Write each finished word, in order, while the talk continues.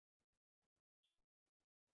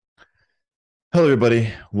Hello, everybody.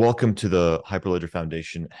 Welcome to the Hyperledger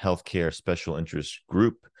Foundation Healthcare Special Interest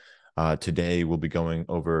Group. Today, we'll be going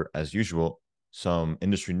over, as usual, some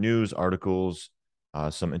industry news articles,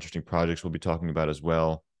 some interesting projects we'll be talking about as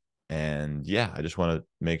well. And yeah, I just want to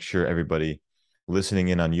make sure everybody listening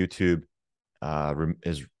in on YouTube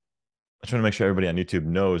is. I trying to make sure everybody on YouTube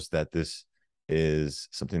knows that this is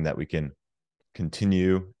something that we can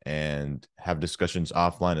continue and have discussions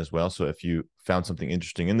offline as well. So if you found something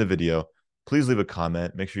interesting in the video, please leave a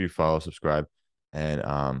comment. Make sure you follow, subscribe,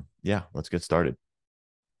 and yeah, let's get started.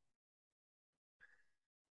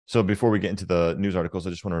 So before we get into the news articles,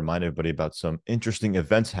 I just want to remind everybody about some interesting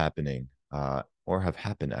events happening or have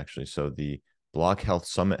happened actually. So the Block Health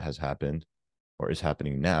Summit has happened or is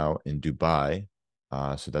happening now in Dubai.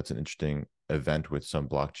 So that's an interesting event with some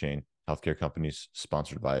blockchain healthcare companies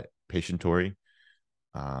sponsored by Patientory.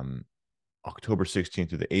 Um, October 16th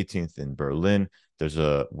through the 18th in Berlin. There's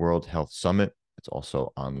a World Health Summit. It's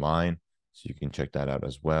also online, so you can check that out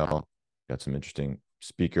as well. Got some interesting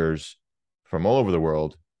speakers from all over the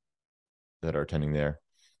world that are attending there.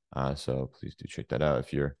 So please do check that out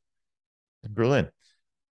if you're in Berlin.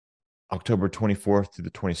 October 24th to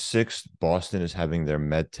the 26th, Boston is having their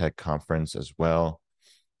MedTech conference as well.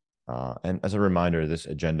 And as a reminder, this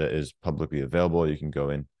agenda is publicly available. You can go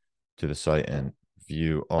in to the site and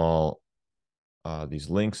view all these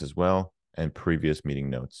links as well and previous meeting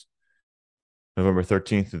notes. November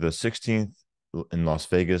 13th through the 16th in Las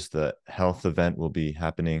Vegas, the health event will be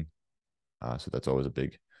happening. So that's always a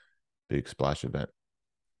big splash event.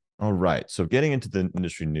 All right. So getting into the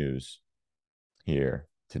industry news here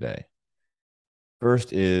today.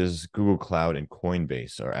 First is Google Cloud and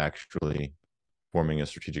Coinbase are actually forming a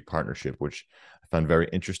strategic partnership, which I found very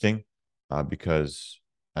interesting because,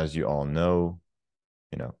 as you all know,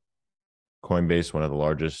 Coinbase, one of the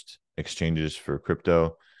largest exchanges for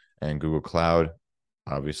crypto, and Google Cloud.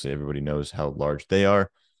 Obviously, everybody knows how large they are.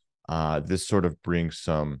 This sort of brings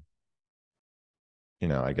some,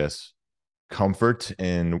 I guess, comfort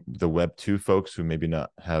in the Web2 folks who maybe not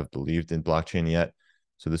have believed in blockchain yet.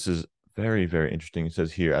 So this is very, very interesting. It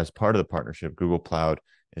says here, as part of the partnership, Google Cloud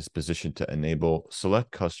is positioned to enable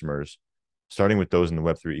select customers, starting with those in the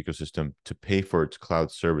Web3 ecosystem, to pay for its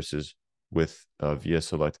cloud services with via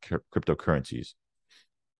select cryptocurrencies.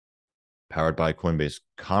 Powered by Coinbase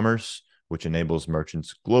Commerce, which enables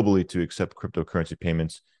merchants globally to accept cryptocurrency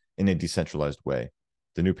payments in a decentralized way.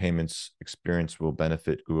 The new payments experience will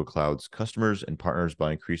benefit Google Cloud's customers and partners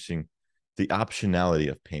by increasing the optionality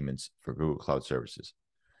of payments for Google Cloud services.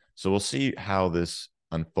 So we'll see how this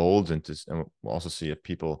unfolds, and we'll also see if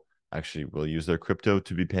people actually will use their crypto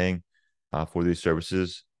to be paying for these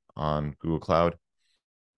services on Google Cloud.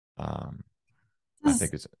 I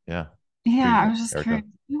think it's, yeah. Yeah, Please, I was just Erica. curious.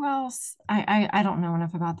 Who else? I don't know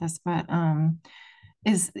enough about this, but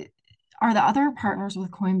is are the other partners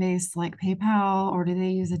with Coinbase like PayPal, or do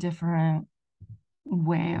they use a different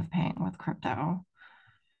way of paying with crypto?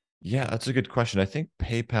 Yeah, that's a good question. I think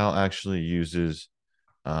PayPal actually uses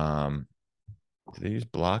um do they use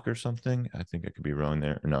Block or something? I think I could be wrong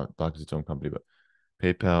there. No, Block is its own company, but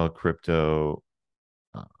PayPal crypto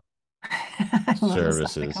uh, I love the stuff that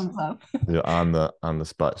services. comes up. On the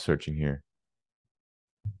spot searching here.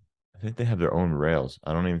 I think they have their own rails.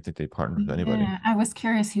 I don't even think they partnered with anybody. Yeah, I was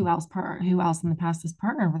curious who else in the past has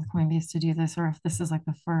partnered with Coinbase to do this, or if this is like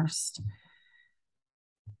the first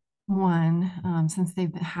one, since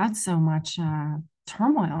they've had so much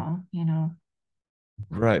turmoil.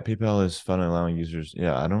 Right. PayPal is fun allowing users.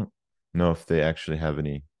 Yeah, I don't know if they actually have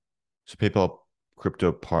any. So PayPal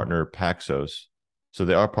crypto partner Paxos. So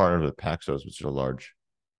they are partnered with Paxos, which is a large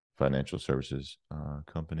financial services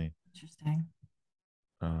company. Interesting.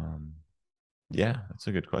 Um, yeah, that's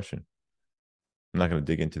a good question. I'm not going to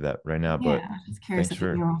dig into that right now, but Yeah, just curious thanks if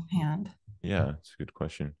you for, knew offhand. yeah, it's a good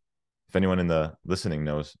question. If anyone in the listening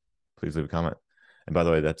knows, please leave a comment. And by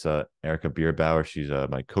the way, that's Erica Bierbauer. She's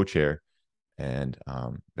my co-chair and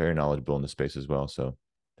very knowledgeable in the space as well. So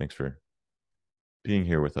thanks for being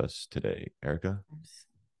here with us today, Erica.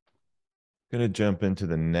 Going to jump into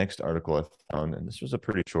the next article I found, and this was a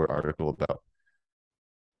pretty short article about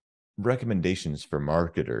recommendations for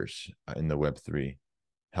marketers in the Web3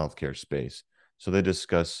 healthcare space. So they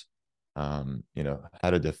discuss, how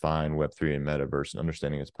to define Web3 and metaverse and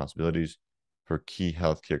understanding its possibilities for key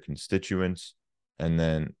healthcare constituents, and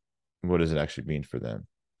then what does it actually mean for them?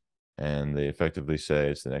 And they effectively say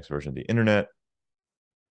it's the next version of the internet,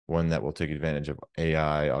 one that will take advantage of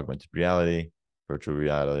AI, augmented reality, virtual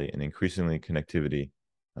reality, and increasingly connectivity,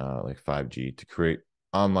 like 5G, to create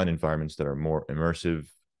online environments that are more immersive,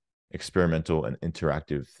 experimental, and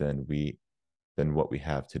interactive than what we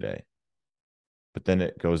have today. But then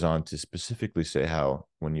it goes on to specifically say how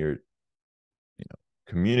when you're,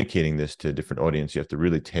 communicating this to a different audience, you have to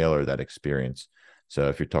really tailor that experience. So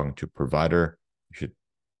if you're talking to a provider, you should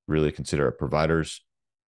really consider a provider's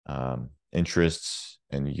interests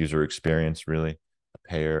and user experience, really, a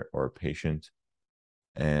payer or a patient.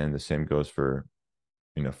 And the same goes for,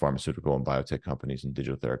 pharmaceutical and biotech companies and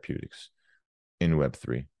digital therapeutics in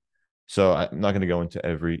Web3. So I'm not going to go into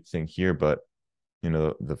everything here, but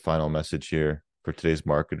the final message here for today's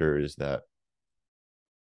marketer is that,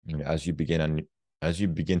 as you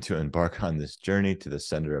begin to embark on this journey to the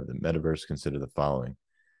center of the metaverse, consider the following.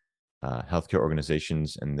 Healthcare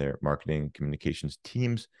organizations and their marketing communications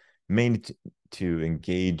teams may need to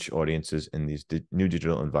engage audiences in these new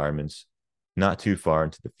digital environments not too far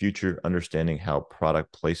into the future. Understanding how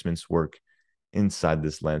product placements work inside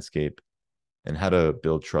this landscape and how to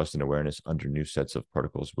build trust and awareness under new sets of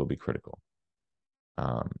protocols will be critical.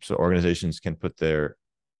 So organizations can put their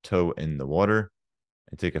toe in the water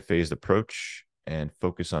and take a phased approach and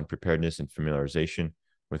focus on preparedness and familiarization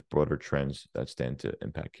with broader trends that stand to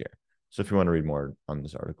impact care. So if you want to read more on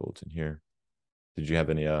this article, it's in here. Did you have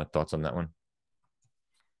any thoughts on that one?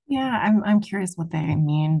 Yeah, I'm curious what they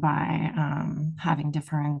mean by having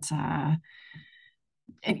different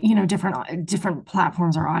different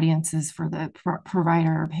platforms or audiences for the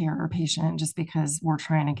provider, payer, or patient, just because we're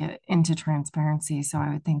trying to get into transparency. So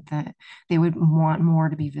I would think that they would want more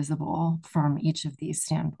to be visible from each of these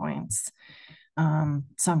standpoints.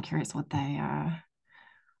 So I'm curious what that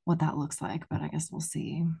looks like, but I guess we'll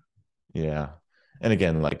see. Yeah. And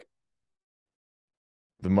again, like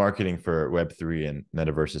the marketing for Web3 and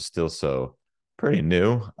metaverse is still so pretty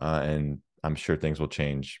new. And I'm sure things will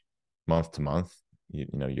change month to month,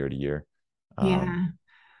 year to year. Um, Yeah.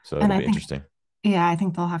 so And it'll I be think, interesting. yeah, I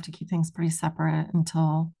think they'll have to keep things pretty separate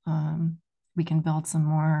until we can build some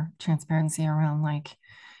more transparency around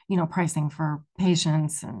pricing for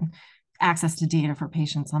patients and access to data for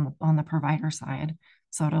patients on the provider side.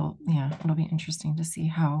 So it'll be interesting to see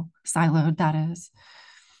how siloed that is.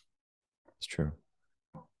 It's true.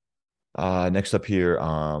 Next up here,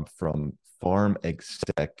 from Farm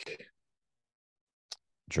Exec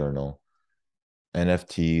Journal,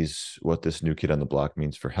 NFTs, what this new kid on the block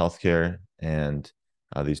means for healthcare. And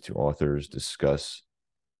these two authors discuss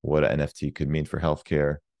what an NFT could mean for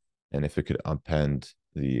healthcare and if it could upend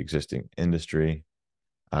the existing industry.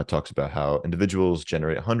 Talks about how individuals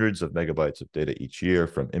generate hundreds of megabytes of data each year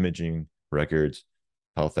from imaging, records,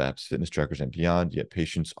 health apps, fitness trackers, and beyond, yet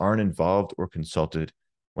patients aren't involved or consulted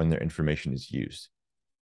when their information is used.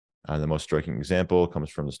 The most striking example comes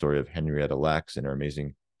from the story of Henrietta Lacks and her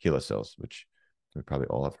amazing HeLa cells, which we probably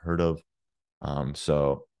all have heard of.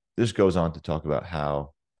 So this goes on to talk about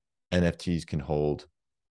how NFTs can hold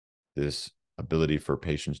this ability for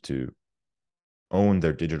patients to own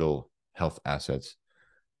their digital health assets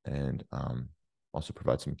and also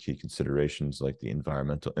provide some key considerations like the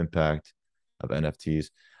environmental impact of NFTs.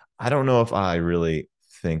 I don't know if I really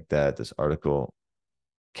think that this article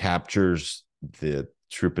captures the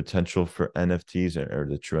true potential for NFTs or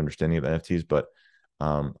the true understanding of NFTs, but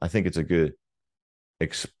I think it's a good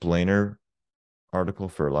explainer article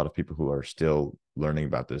for a lot of people who are still learning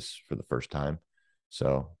about this for the first time.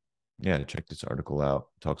 So, yeah, check this article out.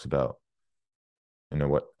 It talks about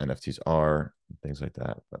what NFTs are, things like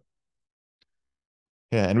that. But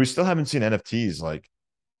yeah, and we still haven't seen NFTs like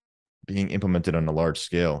being implemented on a large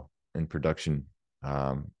scale in production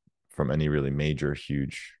from any really major,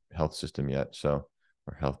 huge health system yet. So,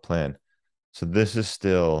 or health plan. So this is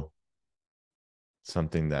still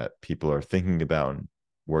something that people are thinking about and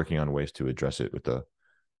working on ways to address it with the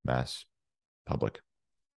mass public.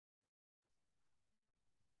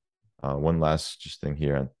 One last just thing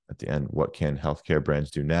here at the end. What can healthcare brands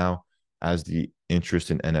do now? As the interest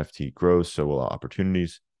in NFT grows, so will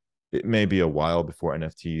opportunities. It may be a while before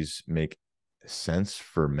NFTs make sense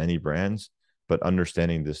for many brands, but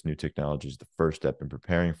understanding this new technology is the first step in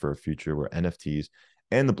preparing for a future where NFTs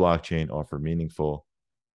and the blockchain offer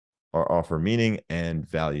meaning and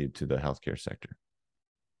value to the healthcare sector.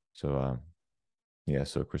 So, yeah,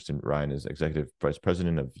 so Kristen Ryan is executive vice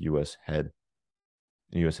president of U.S. head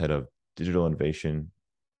of digital innovation,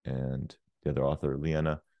 and the other author,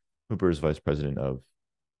 Leanna Hooper, is vice president of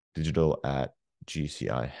digital at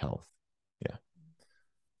GCI Health. Yeah.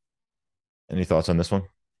 Any thoughts on this one?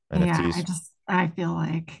 Yeah, NFTs? I feel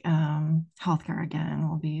like healthcare again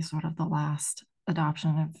will be sort of the last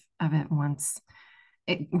adoption of it once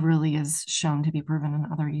it really is shown to be proven in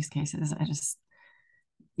other use cases. I just,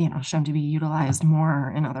 shown to be utilized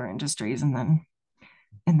more in other industries, and then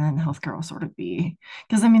and then healthcare will sort of be,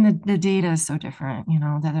 because I mean the data is so different,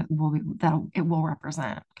 that it will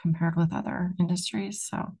represent compared with other industries.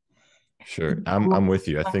 So Sure. a I'm with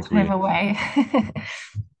you. lifetime away.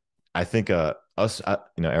 I think us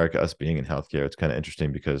Erica, us being in healthcare, it's kind of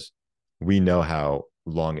interesting because we know how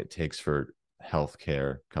long it takes for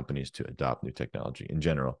healthcare companies to adopt new technology in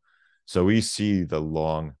general. So we see the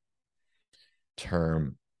long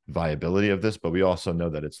term viability of this, but we also know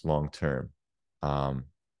that it's long term. Um,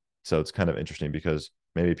 so it's kind of interesting because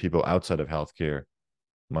maybe people outside of healthcare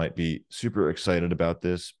might be super excited about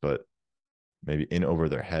this, but maybe in over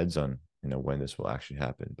their heads on when this will actually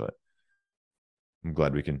happen. But I'm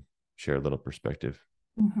glad we can share a little perspective.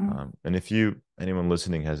 Mhm. And if anyone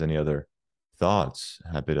listening has any other thoughts,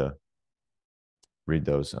 happy to read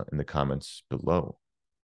those in the comments below.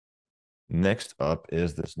 Next up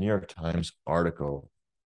is this New York Times article,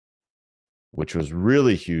 which was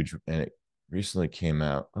really huge and it recently came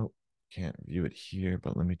out. Oh, can't view it here,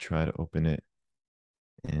 but let me try to open it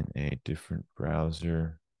in a different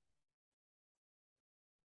browser.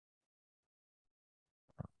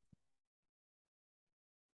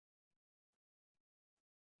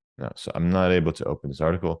 No, so I'm not able to open this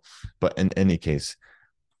article. But in any case,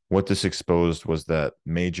 what this exposed was that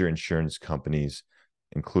major insurance companies,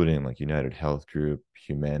 including like United Health Group,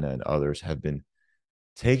 Humana, and others, have been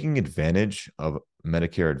taking advantage of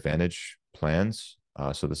Medicare Advantage plans.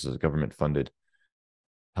 So this is a government funded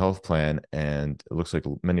health plan, and it looks like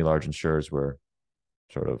many large insurers were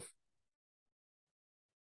sort of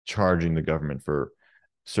charging the government for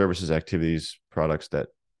services, activities, products that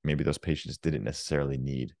maybe those patients didn't necessarily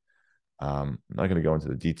need. I'm not going to go into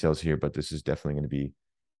the details here, but this is definitely going to be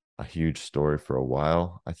a huge story for a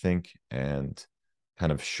while, I think, and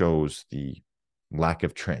kind of shows the lack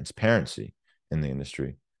of transparency in the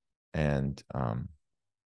industry. And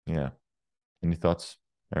yeah, any thoughts,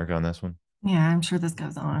 Erica, on this one? Yeah, I'm sure this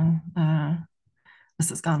goes on. This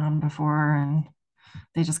has gone on before, and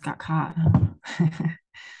they just got caught.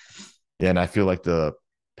 Yeah, and I feel like the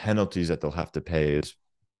penalties that they'll have to pay is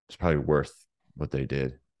probably worth what they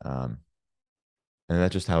did. And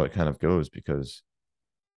that's just how it kind of goes because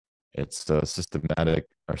it's a systematic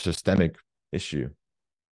or systemic issue.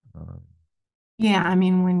 Um, Yeah, I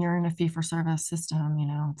mean, when you're in a fee for service system,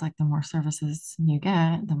 it's like the more services you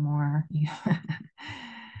get, the more you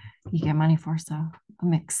you get money for. So it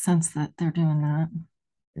makes sense that they're doing that.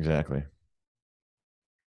 exactly.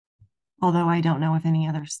 Although I don't know if any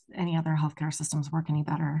other healthcare systems work any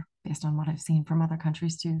better based on what I've seen from other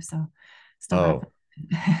countries too. So still have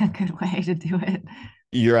Oh, a good way to do it.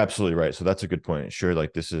 you're absolutely right. So that's a good point. Sure,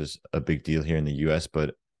 like this is a big deal here in the US,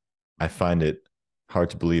 but I find it hard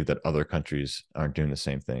to believe that other countries aren't doing the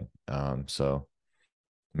same thing. So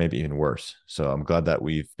maybe even worse. So I'm glad that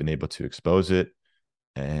we've been able to expose it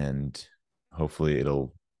and hopefully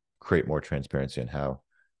it'll create more transparency on how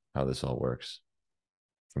this all works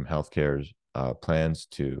from healthcare's plans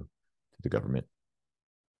to the government.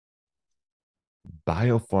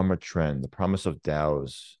 Biopharma trend, the promise of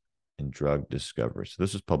DAOs in drug discovery. So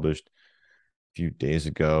this was published a few days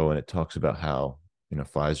ago, and it talks about how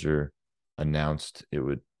Pfizer announced it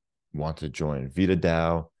would want to join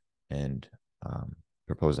VitaDAO and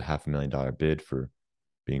propose a $500,000 bid for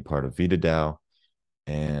being part of VitaDAO,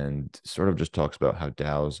 and sort of just talks about how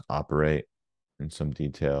DAOs operate in some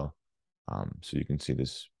detail. So you can see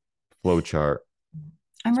this flow chart.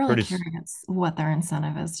 I'm It's really pretty. curious what their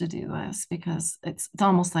incentive is to do this because it's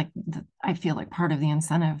almost like I feel like part of the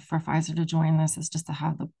incentive for Pfizer to join this is just to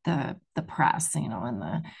have the press, and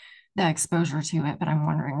the exposure to it. But I'm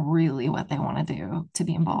wondering really what they want to do to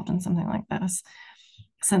be involved in something like this,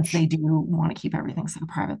 since they do want to keep everything so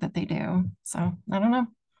private that they do. So I don't know.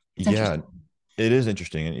 It's Yeah, interesting. it is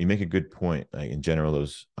interesting, and you make a good point. Like in general,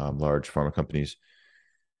 those large pharma companies,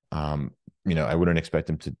 um, I wouldn't expect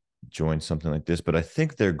them to join something like this, but I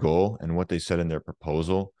think their goal and what they said in their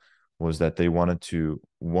proposal was that they wanted to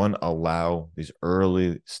one allow these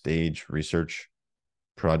early stage research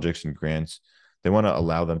projects and grants. They want to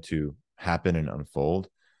allow them to happen and unfold.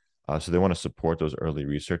 So they want to support those early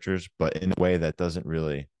researchers, but in a way that doesn't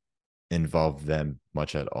really involve them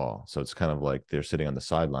much at all. So it's kind of like they're sitting on the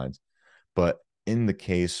sidelines. But in the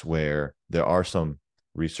case where there are some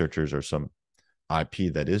researchers or some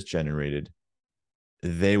IP that is generated,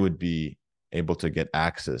 they would be able to get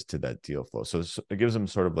access to that deal flow. So it gives them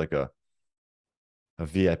sort of like a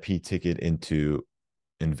VIP ticket into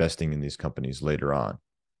investing in these companies later on.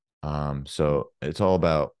 So it's all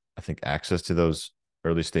about, I think, access to those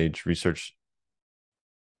early stage research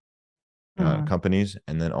Mm. companies,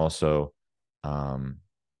 and then also,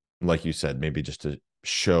 like you said, maybe just to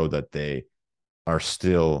show that they are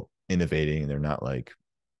still innovating and they're not like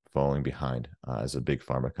falling behind as a big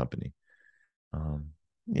pharma company. Um,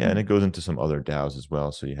 yeah, and it goes into some other DAOs as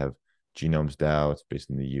well. So you have Genomes DAO, it's based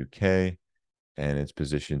in the UK, and it's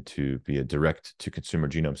positioned to be a direct to consumer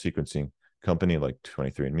genome sequencing company like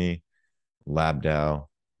 23andMe. LabDAO,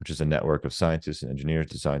 which is a network of scientists and engineers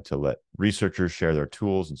designed to let researchers share their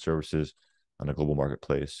tools and services on a global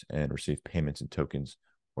marketplace and receive payments in tokens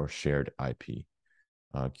or shared IP.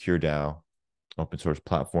 CureDAO, open source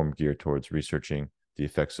platform geared towards researching the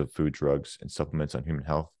effects of food, drugs, and supplements on human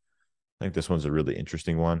health. I think this one's a really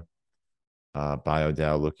interesting one.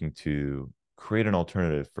 BioDAO, looking to create an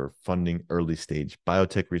alternative for funding early stage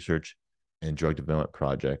biotech research and drug development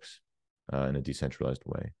projects in a decentralized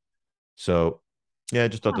way. So, yeah, I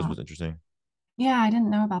just thought this Oh, was interesting. yeah, I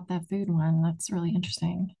didn't know about that food one. That's really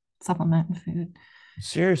interesting. Supplement and food.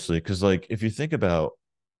 Seriously, because like if you think about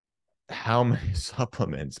how many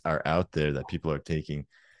supplements are out there that people are taking,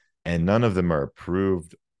 and none of them are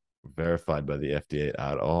approved, verified by the FDA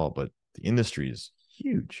at all, but the industry is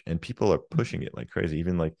huge and people are pushing it like crazy.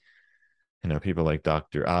 Even like, people like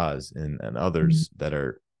Dr. Oz and Mhm. others that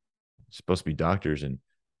are supposed to be doctors and,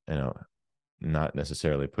 you know, not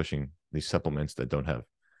necessarily pushing these supplements that don't have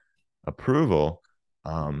approval.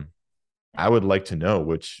 Um, I would like to know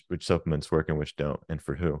which supplements work and which don't, and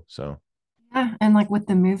for who. So Yeah, and like with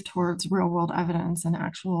the move towards real world evidence and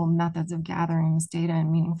actual methods of gathering this data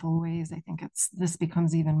in meaningful ways, I think this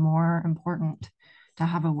becomes even more important to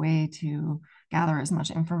have a way to gather as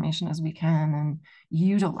much information as we can and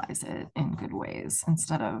utilize it in good ways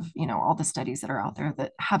instead of, all the studies that are out there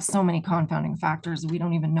that have so many confounding factors. We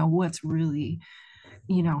don't even know what's really,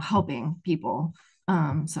 helping people.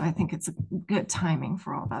 So I think it's a good timing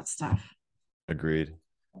for all that stuff. agreed.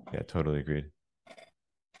 Yeah, totally agreed.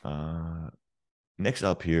 Uh, Next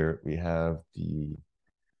up here we have the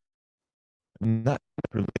not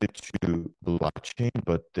related to blockchain,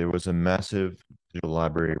 but there was a massive digital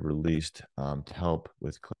library released to help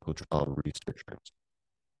with clinical trial researchers.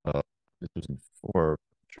 Uh, this was in Forbes,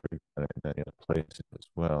 I'm sure in many other places as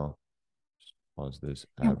well. Just pause this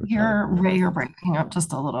You're advertisement. Ray, you're breaking up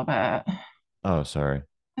just a little bit. Oh, sorry.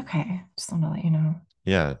 Okay, just want to let you know.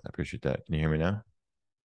 Yeah, I appreciate that. Can you hear me now?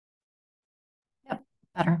 Yep,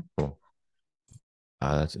 better. Cool.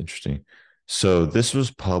 That's interesting. So this was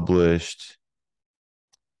published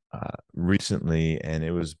recently, and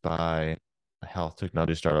it was by a health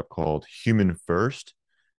technology startup called Human First,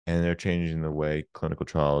 and they're changing the way clinical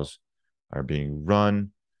trials are being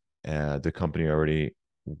run. The company already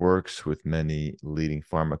works with many leading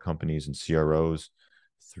pharma companies and CROs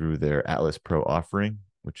through their Atlas Pro offering,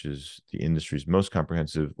 which is the industry's most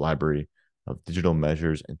comprehensive library of digital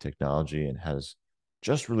measures and technology, and has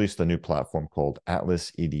just released a new platform called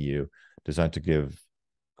Atlas EDU, designed to give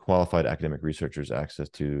qualified academic researchers access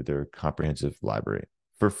to their comprehensive library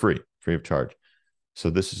for free of charge. So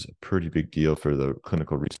this is a pretty big deal for the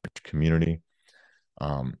clinical research community.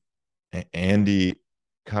 Um, Andy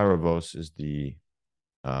Caravos is the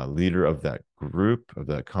leader of that group, of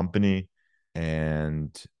that company,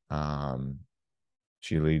 and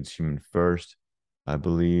she leads Human First, I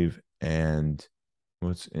believe. And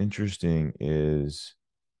what's interesting is,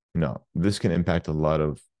 this can impact a lot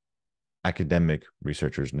of academic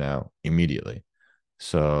researchers now immediately.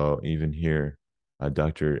 So even here,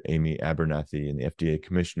 Dr. Amy Abernathy and the FDA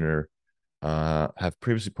commissioner have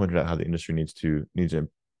previously pointed out how the industry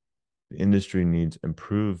needs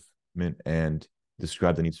improvement and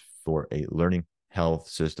describe the needs for a learning health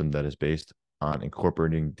system that is based on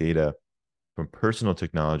incorporating data from personal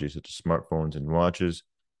technology such as smartphones and watches,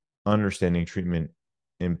 understanding treatment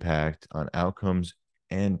impact on outcomes,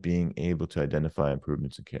 and being able to identify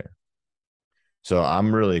improvements in care. So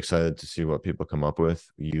I'm really excited to see what people come up with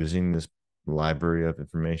using this library of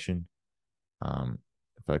information.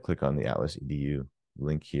 If I click on the Atlas EDU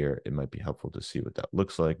link here, it might be helpful to see what that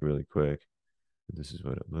looks like really quick. This is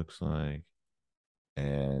what it looks like.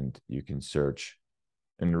 And you can search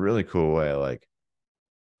in a really cool way, like,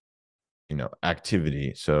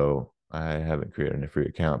 activity. So I haven't created a free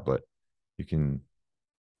account, but you can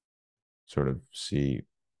sort of see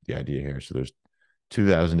the idea here. So there's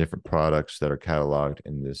 2,000 different products that are cataloged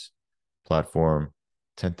in this platform,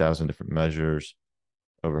 10,000 different measures,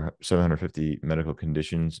 over 750 medical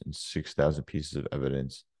conditions, and 6,000 pieces of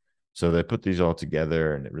evidence. So they put these all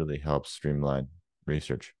together, and it really helps streamline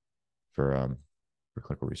research for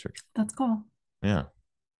clinical research. That's cool. Yeah.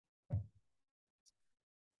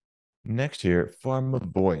 Next here, Pharma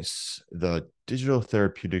Voice. The digital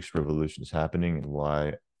therapeutics revolution is happening, and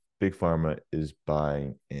why big pharma is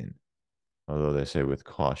buying in, although they say with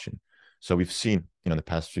caution. So we've seen, in the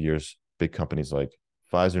past few years, big companies like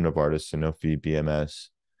Pfizer, Novartis, Sanofi, BMS,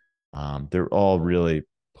 they're all really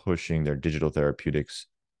pushing their digital therapeutics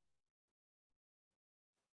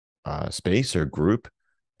space or group,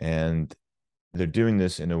 and they're doing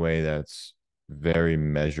this in a way that's very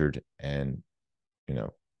measured and, you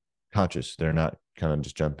know, conscious. They're not kind of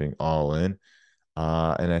just jumping all in.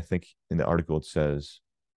 And I think in the article it says,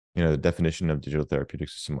 the definition of digital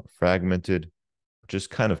therapeutics is somewhat fragmented, which is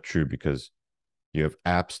kind of true because you have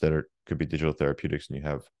apps that are could be digital therapeutics, and you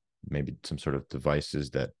have maybe some sort of devices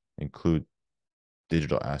that include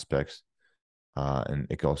digital aspects, and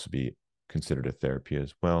it can also be considered a therapy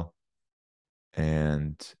as well.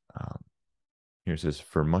 And here it says,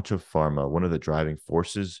 for much of pharma, one of the driving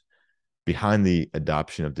forces behind the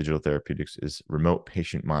adoption of digital therapeutics is remote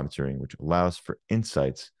patient monitoring, which allows for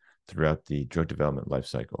insights throughout the drug development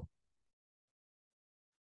lifecycle.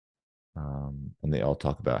 And they all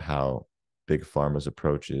talk about how big pharma's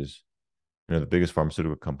approach is. The biggest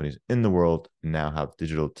pharmaceutical companies in the world now have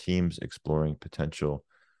digital teams exploring potential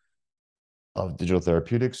of digital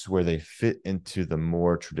therapeutics where they fit into the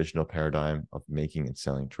more traditional paradigm of making and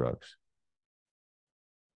selling drugs.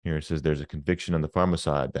 Here it says there's a conviction on the pharma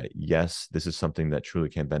side that yes, this is something that truly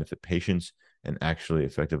can benefit patients and actually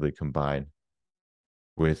effectively combine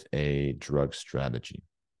with a drug strategy.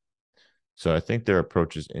 So I think their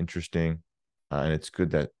approach is interesting, and it's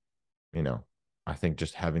good that, I think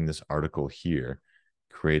just having this article here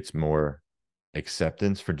creates more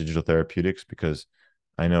acceptance for digital therapeutics, because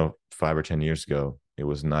I know 5 or 10 years ago it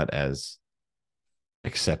was not as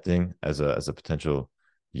accepting as a potential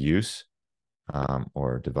use,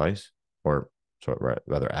 or device, or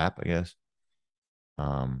rather app, I guess.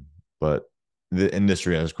 But the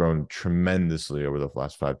industry has grown tremendously over the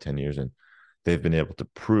last 5, 10 years, and they've been able to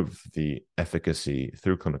prove the efficacy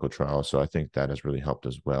through clinical trials. So I think that has really helped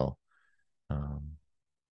as well.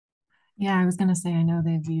 Yeah, I was going to say, I know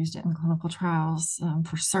they've used it in clinical trials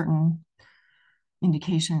for certain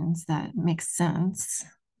indications that make sense.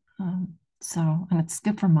 And it's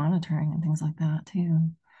good for monitoring and things like that too.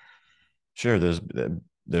 Sure,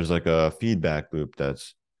 there's like a feedback loop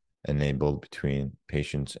that's enabled between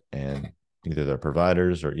patients and either their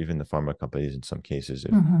providers or even the pharma companies in some cases,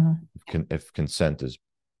 if Mhm. if consent is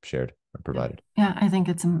shared or provided. Yeah, I think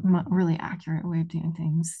it's a really accurate way of doing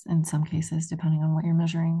things in some cases, depending on what you're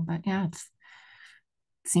measuring. But yeah, it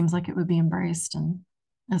seems like it would be embraced, and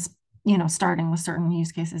as starting with certain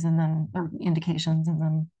use cases and then or indications and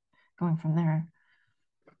then going from there.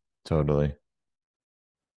 Totally.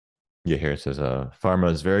 Yeah, here it says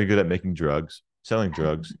pharma is very good at making drugs, selling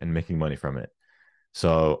drugs, and making money from it.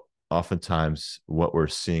 So oftentimes what we're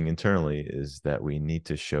seeing internally is that we need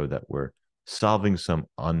to show that we're solving some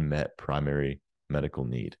unmet primary medical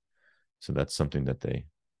need. So that's something that they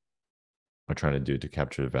are trying to do to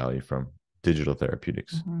capture the value from digital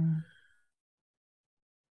therapeutics. Mhm.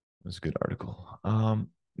 That's a good article.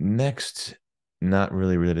 Next, not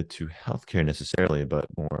really related to healthcare necessarily, but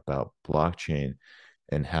more about blockchain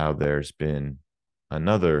and how there's been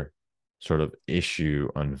another sort of issue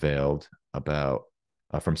unveiled about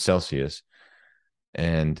from Celsius.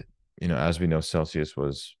 And as we know, Celsius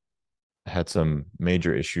was had some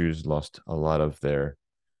major issues, lost a lot of their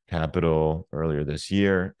capital earlier this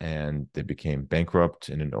year, and they became bankrupt.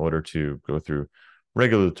 And in order to go through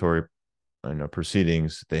regulatory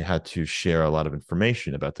proceedings, they had to share a lot of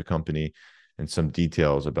information about the company and some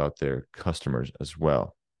details about their customers as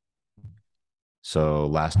well. So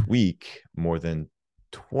last week, more than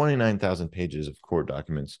 29,000 pages of court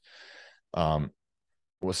documents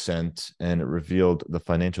was sent, and it revealed the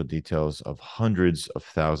financial details of hundreds of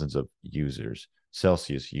thousands of users,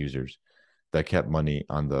 Celsius users, that kept money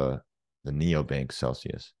on the neobank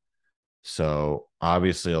Celsius. So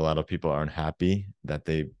obviously, a lot of people aren't happy that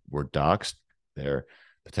they were doxxed. They're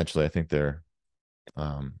potentially, I think they're,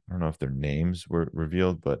 I don't know if their names were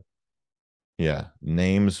revealed, but yeah,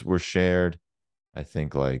 names were shared. I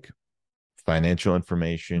think like financial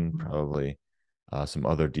information, Mhm. probably some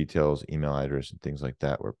other details, email address, and things like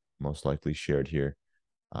that were most likely shared here.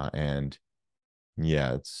 And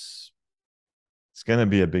yeah, it's going to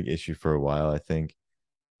be a big issue for a while, I think,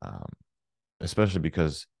 um, especially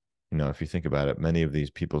because if you think about it, many of these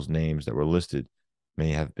people's names that were listed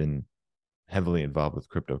may have been heavily involved with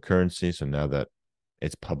cryptocurrency. So now that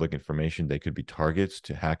it's public information, they could be targets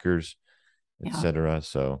to hackers, Yeah. etc.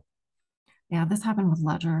 So Yeah, this happened with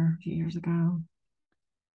Ledger a few years ago.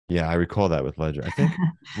 yeah, I recall that with Ledger. I think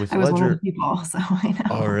with I was one of the Ledger. people, so I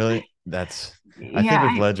Oh, know. really? I think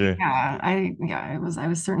with Ledger. I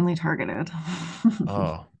was certainly targeted.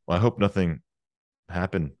 Oh, well, I hope nothing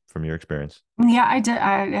happened from your experience? Yeah, I did.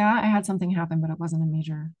 I had something happen, but it wasn't a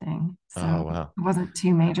major thing. Oh, So wow. it wasn't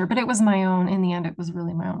too major, but it was my own. In the end, it was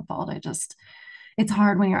really my own fault. It's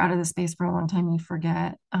hard when you're out of the space for a long time, you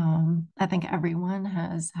forget. I think everyone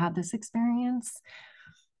has had this experience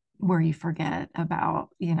where you forget about,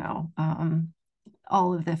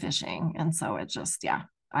 all of the phishing. And so it just, yeah,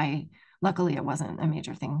 luckily it wasn't a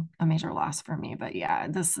major thing, a major loss for me. But yeah,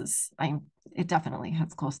 it definitely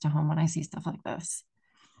hits close to home when I see stuff like this.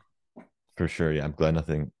 For sure. Yeah, I'm glad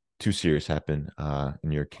nothing too serious happened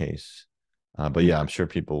in your case. But yeah, Yeah. I'm sure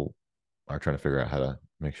people are trying to figure out how to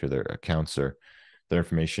make sure their accounts or their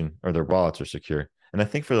information or their wallets are secure. And I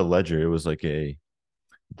think for the ledger, it was like the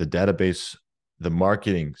database, the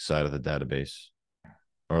marketing side of the database,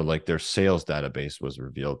 or like their sales database was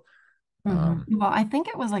revealed. Mhm. Um, Well, I think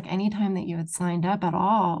it was like anytime that you had signed up at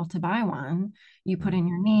all to buy one, you put mm, in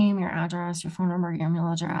your name, your address, your phone number, your email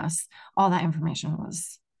address, all that information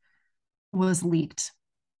was leaked.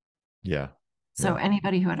 yeah, So yeah,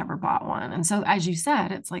 anybody who had ever bought one. And so as you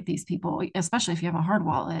said, it's like these people, especially if you have a hard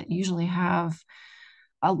wallet, usually have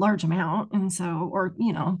a large amount. And so, or,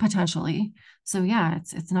 potentially. So yeah,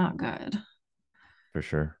 it's not good. for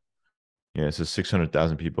sure. Yeah, so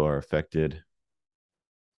 600,000 people are affected,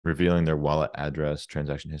 revealing their wallet address,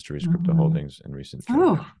 transaction histories, crypto Mhm. holdings, and recent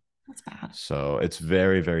Ooh, transactions. that's bad. So it's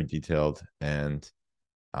very, very detailed. And,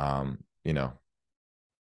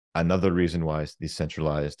 another reason why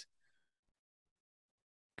decentralized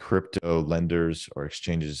crypto lenders or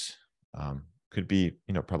exchanges could be,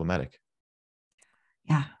 problematic.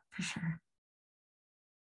 Yeah, for sure.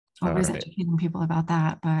 All Always right. educating people about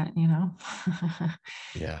that, but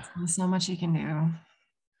Yeah. there's so much you can do.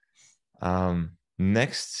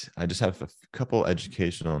 Next, I just have a couple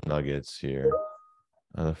educational nuggets here.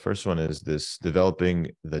 The first one is this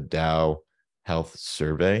developing the DAO Health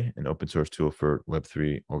Survey, an open source tool for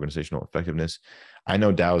Web3 organizational effectiveness. I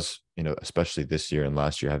know DAOs, especially this year and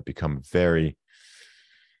last year, have become very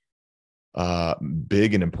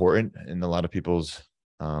big and important in a lot of people's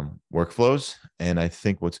workflows. And I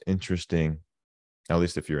think what's interesting, at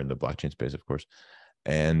least if you're in the blockchain space, of course,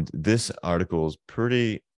 and this article is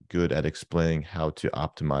pretty good at explaining how to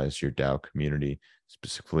optimize your DAO community,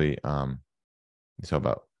 specifically they talk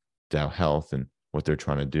about DAO health and what they're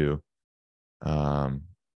trying to do. Um,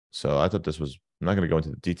 so I thought this was, I'm not going to go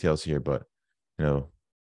into the details here, but you know,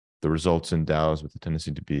 the results in DAOs with the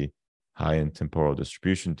tendency to be high in temporal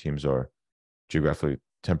distribution teams are geographically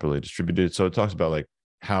temporally distributed. So it talks about like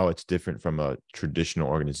how it's different from a traditional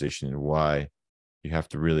organization and why you have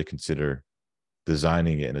to really consider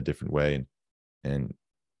designing it in a different way and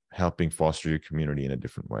helping foster your community in a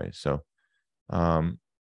different way. So um,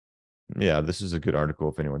 yeah, this is a good article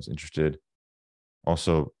if anyone's interested.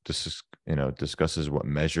 Also, this is discusses what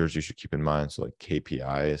measures you should keep in mind. So like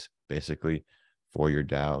KPIs basically for your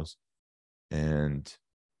DAOs. And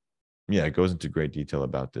yeah, it goes into great detail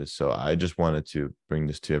about this. So I just wanted to bring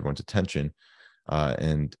this to everyone's attention.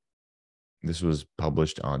 And this was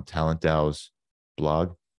published on Talent DAO's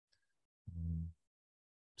blog.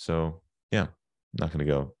 So yeah, I'm not going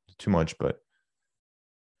to go too much, but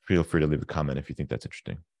feel free to leave a comment if you think that's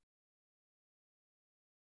interesting.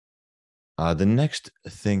 The next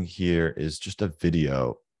thing here is just a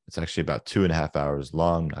video. It's actually about 2.5 hours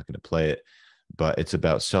long. I'm not going to play it, but it's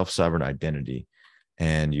about self-sovereign identity.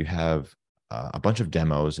 And you have a bunch of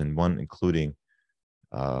demos, and one including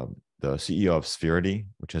the CEO of Spherity,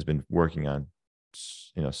 which has been working on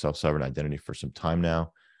self-sovereign identity for some time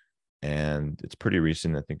now. And it's pretty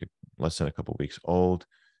recent. I think less than a couple weeks old,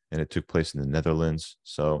 and it took place in the Netherlands.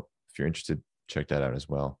 So if you're interested, check that out as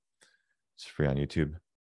well. It's free on YouTube.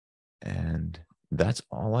 And that's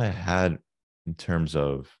all I had in terms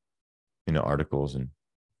of articles and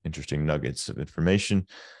interesting nuggets of information.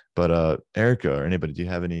 But Erica or anybody, do you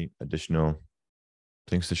have any additional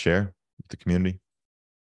things to share with the community?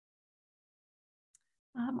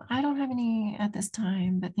 I don't have any at this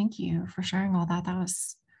time, but thank you for sharing all that. That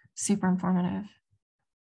was super informative.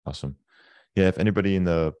 Awesome. Yeah, if anybody in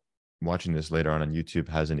the watching this later on YouTube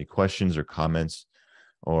has any questions or comments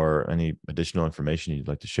or any additional information you'd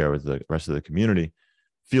like to share with the rest of the community,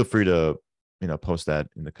 feel free to post that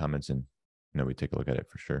in the comments, and we take a look at it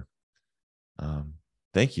for sure. um,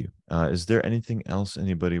 Thank you. Is there anything else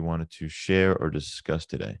anybody wanted to share or discuss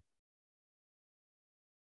today?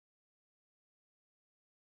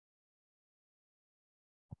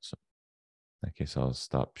 So in that case, I'll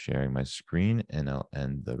stop sharing my screen and I'll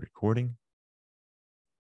end the recording.